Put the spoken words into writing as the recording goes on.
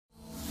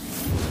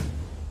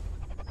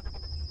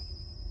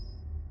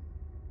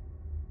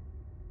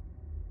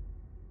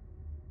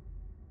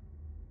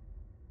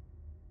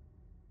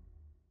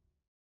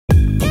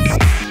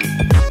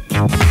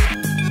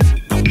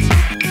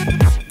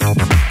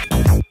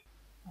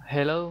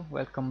Hello,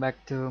 welcome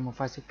back to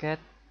Mufasucat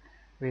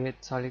with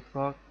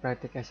Solidworks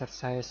practice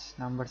exercise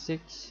number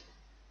 6,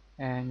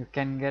 and you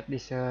can get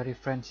this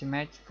reference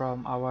image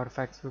from our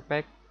Facebook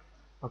page.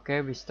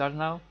 Okay, we start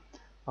now.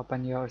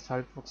 Open your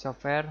Solidworks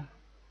software,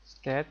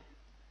 sketch,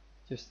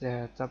 choose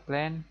the top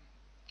plane.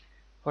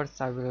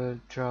 First I will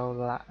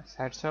draw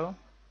circle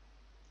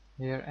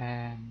here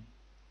and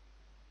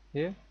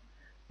here.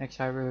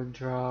 Next I will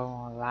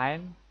draw a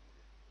line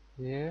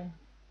here.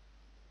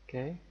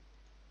 Okay,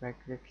 right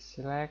click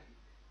select.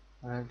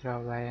 I will draw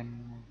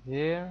line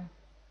here.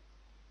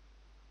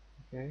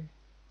 Okay,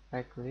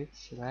 right click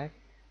select,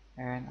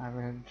 and I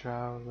will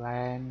draw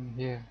line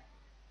here.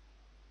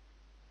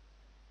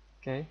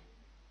 Okay,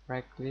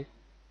 right click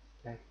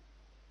select.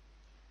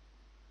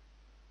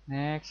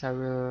 Next I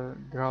will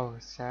draw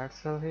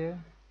circle here,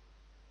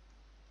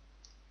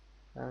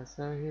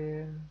 circle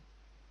here.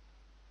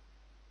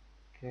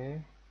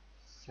 Okay,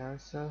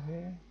 circle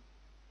here,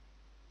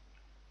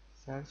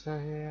 circle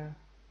here,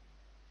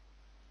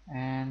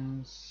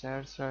 and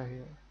circle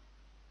here.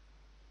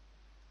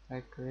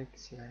 Right click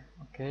select.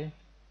 Okay,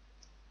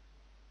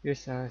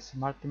 use a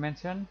smart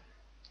dimension.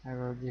 I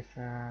will give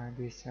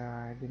this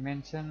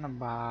dimension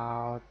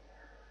about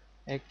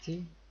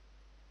 80.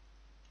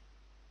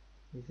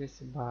 This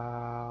is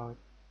about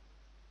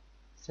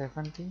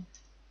 70.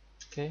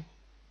 Okay,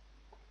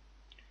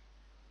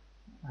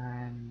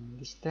 and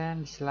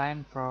distance this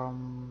line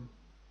from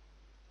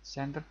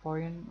center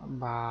point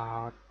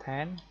about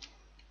 10.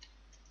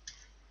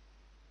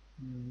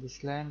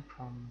 This line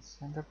from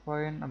center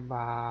point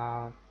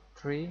about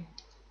 3.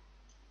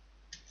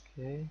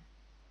 Okay,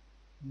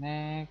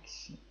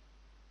 next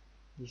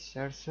this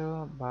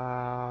also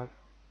about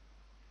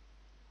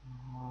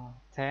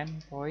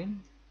 10 point.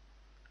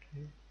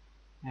 Okay,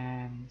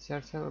 and this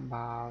also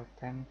about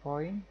 10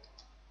 point.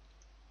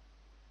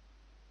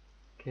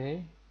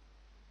 Okay,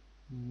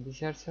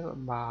 this also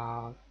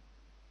about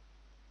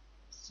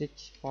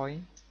 6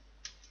 point.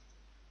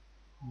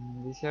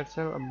 This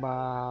also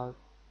about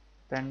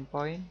 10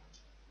 point,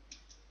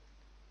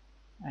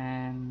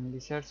 and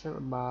this also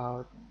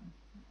about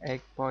 8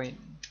 point.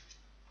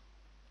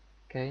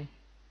 Okay,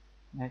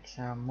 next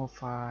move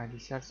the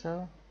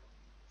circle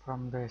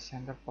from the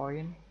center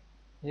point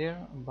here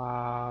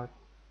about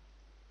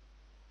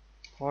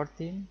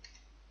 14,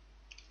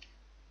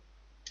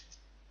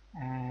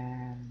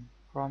 and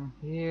from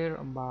here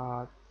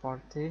about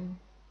 14.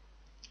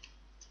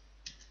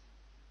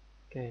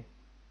 Okay,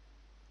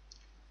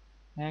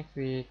 next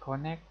we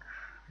connect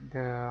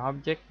the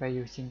object by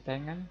using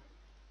tangent.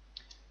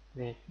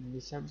 Click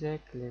this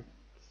object, click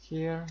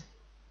here,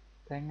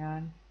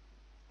 tangent,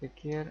 click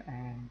here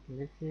and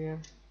click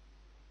here,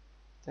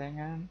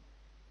 tangent,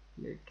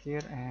 click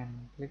here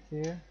and click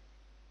here,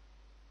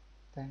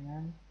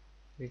 tangent,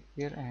 click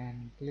here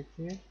and click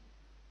here,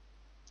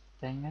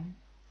 tangent,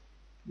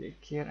 click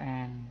here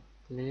and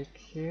click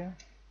here,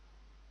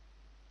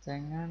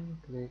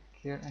 tangent, click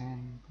here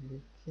and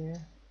click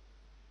here,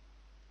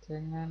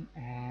 tangent,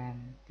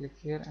 and click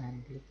here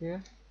and click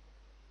here,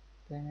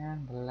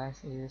 tangent. The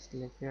last is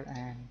click here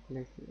and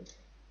click here,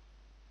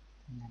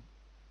 tangent.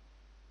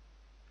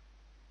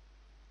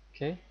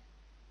 Okay,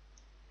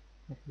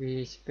 if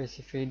we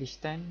specify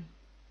distance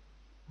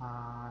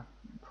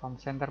from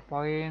center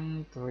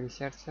point to the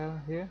circle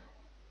here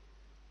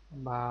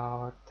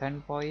about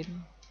 10 point.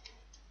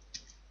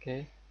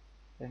 Okay,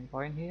 10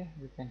 point here,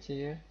 you can see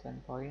here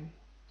 10 point.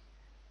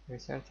 The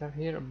circle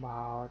here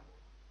about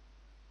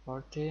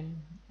 14,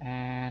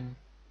 and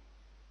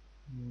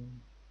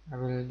I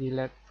will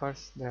delete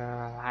first the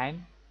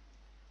line.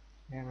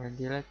 I will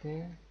delete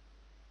here,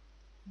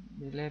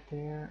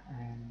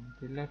 and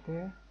delete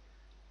here,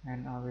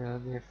 and I will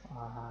give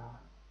a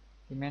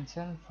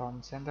dimension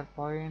from center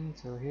point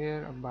to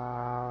here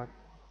about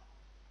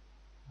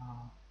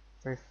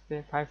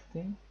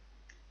 15,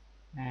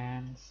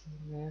 and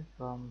here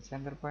from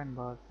center point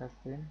about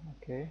 15.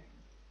 Okay,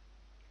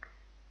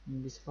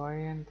 in this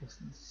point to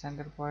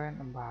center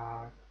point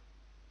about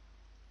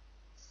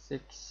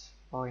 6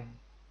 point.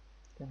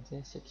 You can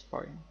say 6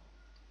 point.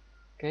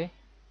 Okay,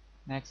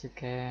 next you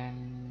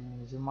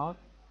can zoom out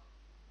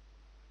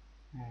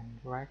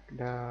and drag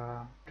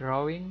the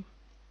drawing.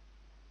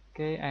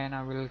 Okay, and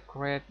I will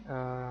create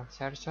a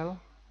circle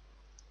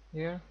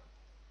here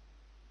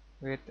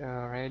with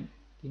a red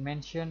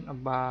dimension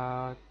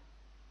about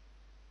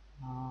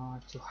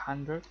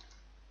 200.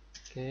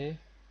 Okay,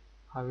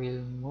 I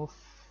will move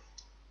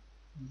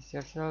the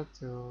circle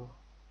to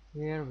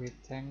here with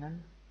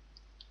tangent.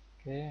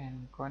 Okay,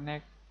 and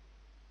connect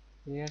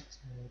here to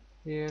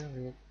here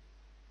with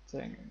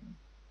tangent.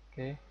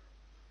 Okay,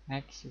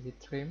 next we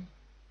trim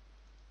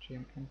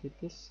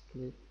entities.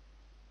 Click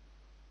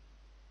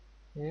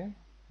here,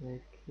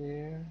 click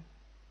here.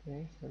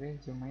 Okay, sorry,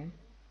 zoom in.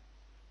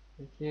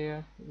 Click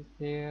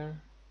here,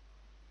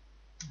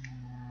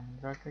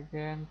 and drag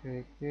again.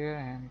 Click here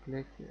and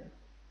click here.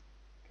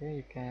 Okay,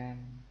 you can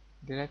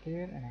delete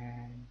here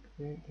and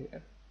click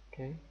here.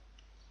 Okay,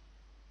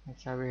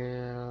 next I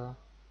will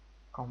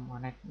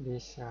connect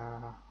this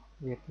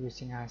with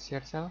using a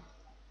circle.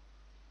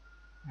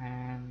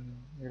 and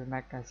we'll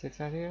make a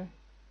circle here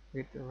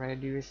with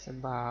radius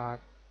about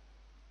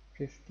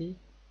 50.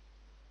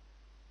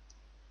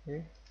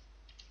 Okay,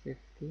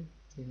 50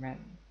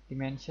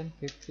 dimension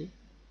 50,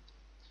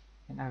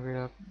 and I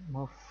will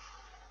move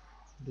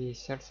the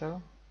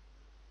circle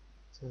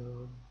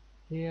to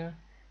here,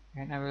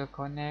 and I will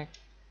connect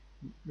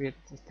with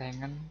the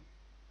tangent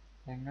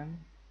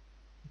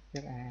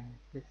here and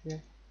click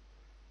here,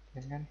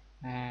 tangent,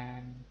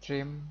 and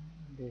trim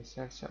the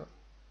circle.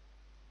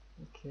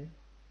 Okay,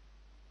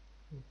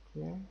 click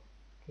here,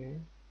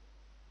 okay,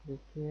 click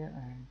here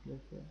and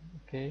click here.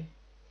 Okay,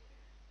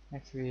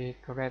 next we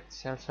create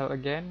circle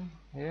again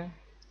here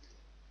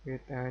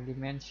with a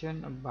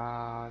dimension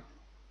about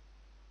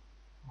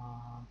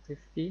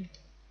 50.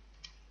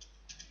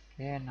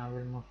 Okay, and I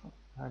will move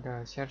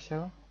the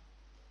circle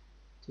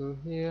to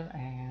here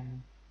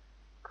and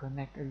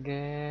connect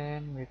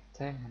again with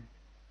tangent.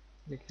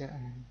 Click here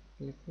and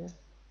click here,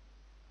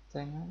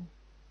 tangent,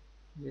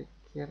 click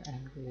here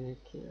and click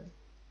here,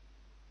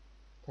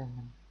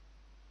 tangent.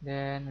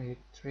 Then we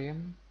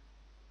trim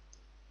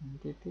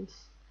entities,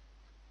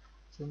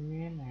 zoom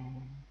in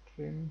and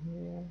trim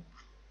here.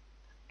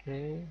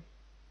 Okay,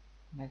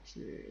 next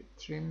we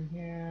trim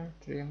here,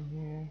 trim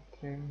here,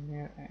 trim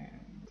here,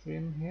 and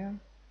trim here,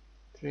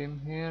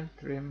 trim here,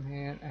 trim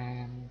here,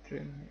 and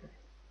trim here.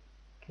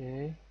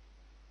 Okay,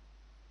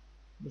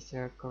 this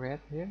is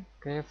correct here.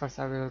 Okay, first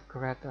I will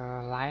create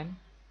a line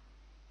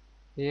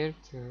here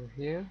to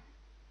here.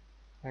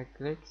 Right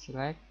click,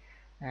 select,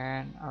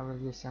 and I will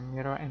use some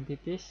mirror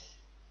entities.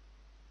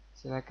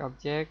 Select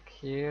object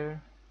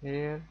here,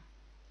 here,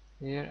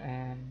 here,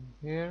 and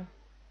here.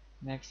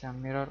 Next, a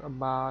mirror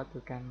about,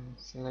 you can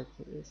select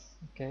this.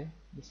 Okay,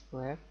 this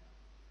square,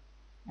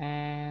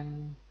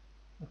 and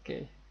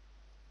okay,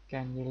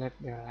 can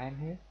delete the line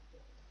here.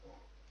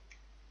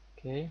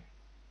 Okay,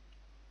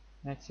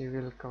 next we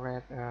will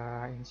create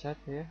insert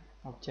here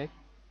object.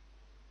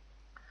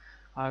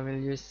 I will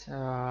use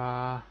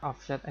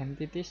offset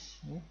entities.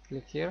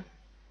 Click here,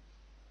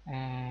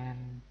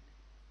 and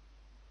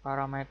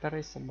parameter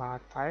is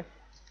about 5.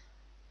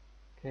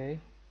 Okay,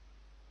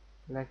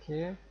 select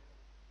here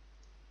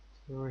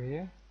to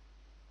here.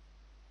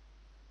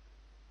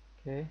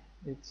 Okay,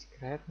 it's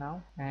great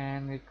now,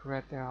 and we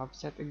create the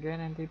offset again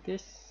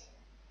entities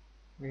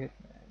with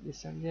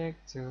this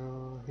object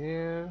to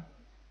here,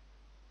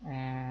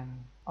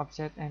 and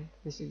offset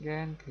entities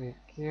again, click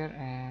here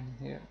and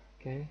here.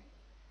 Okay,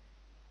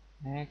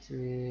 next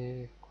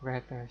we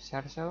create a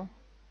circle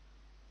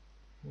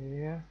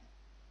here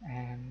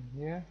and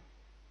here,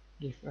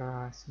 give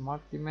a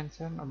smart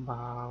dimension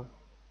about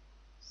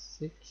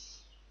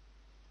 6,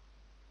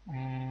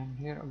 and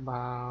here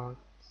about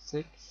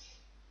 6.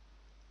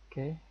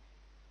 Okay,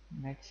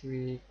 next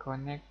we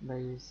connect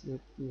by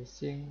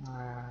using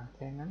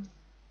tangent,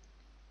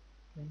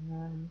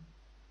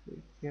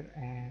 click here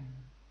and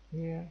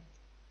here,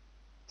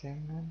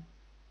 tangent,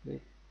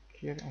 click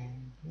here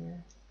and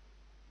here,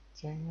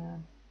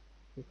 tangent,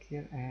 click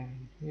here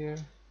and here,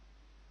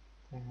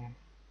 tangent.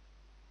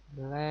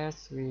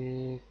 Last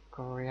we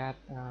create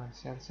a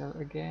circle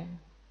again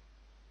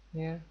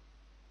here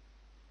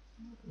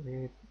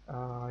with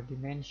a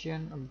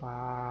dimension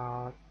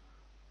about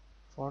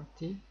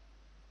 40.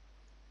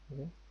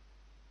 Okay,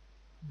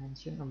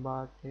 dimension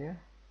about here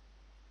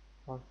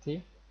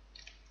 40.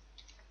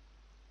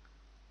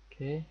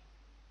 Okay,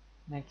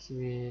 next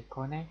we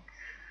connect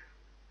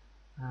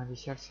the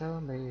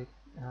circle by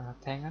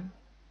tangent,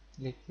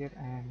 click here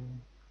and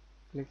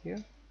click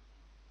here,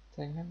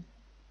 tangent,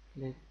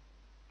 click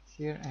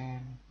here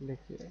and click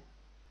here,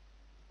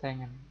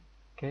 tangent.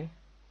 Okay,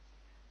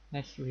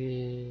 next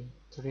we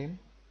trim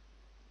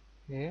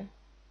here,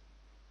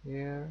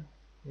 here,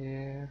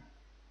 here,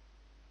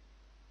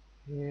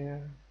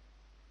 here,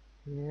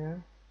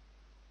 here,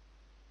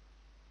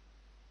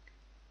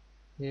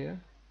 here,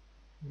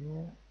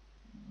 here,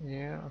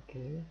 here.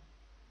 Okay,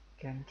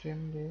 can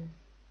trim this,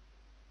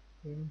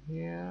 trim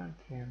here,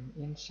 trim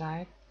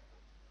inside,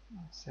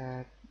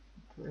 set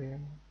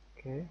trim.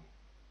 Okay,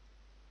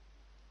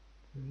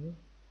 okay,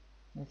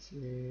 next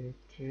we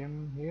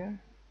trim here,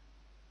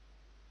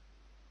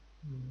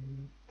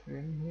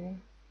 trim here,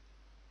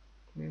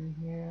 trim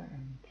here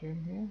and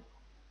trim here,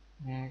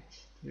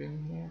 next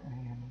trim here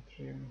and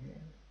trim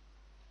here.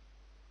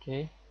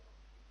 Okay,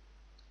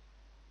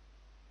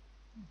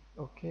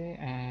 okay,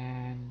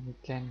 and we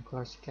can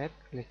close cat,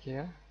 click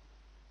here.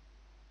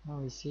 Now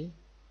we see.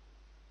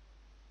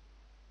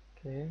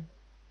 Okay,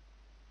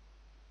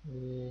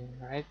 we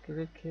right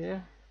click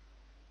here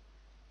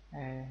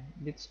and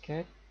edit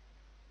cat,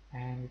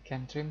 and we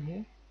can trim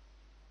here,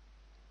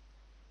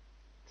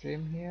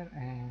 trim here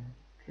and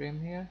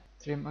trim here,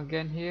 trim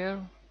again here,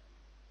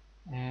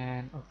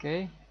 and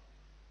okay,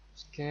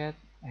 scat,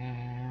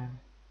 and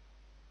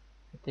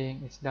I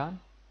think it's done.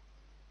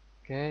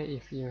 Okay,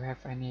 if you have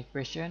any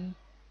question,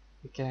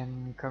 you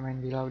can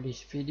comment below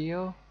this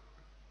video,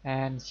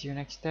 and see you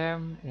next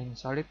time in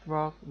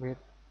Solidworks with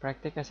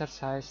practice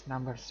exercise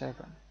number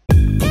 7.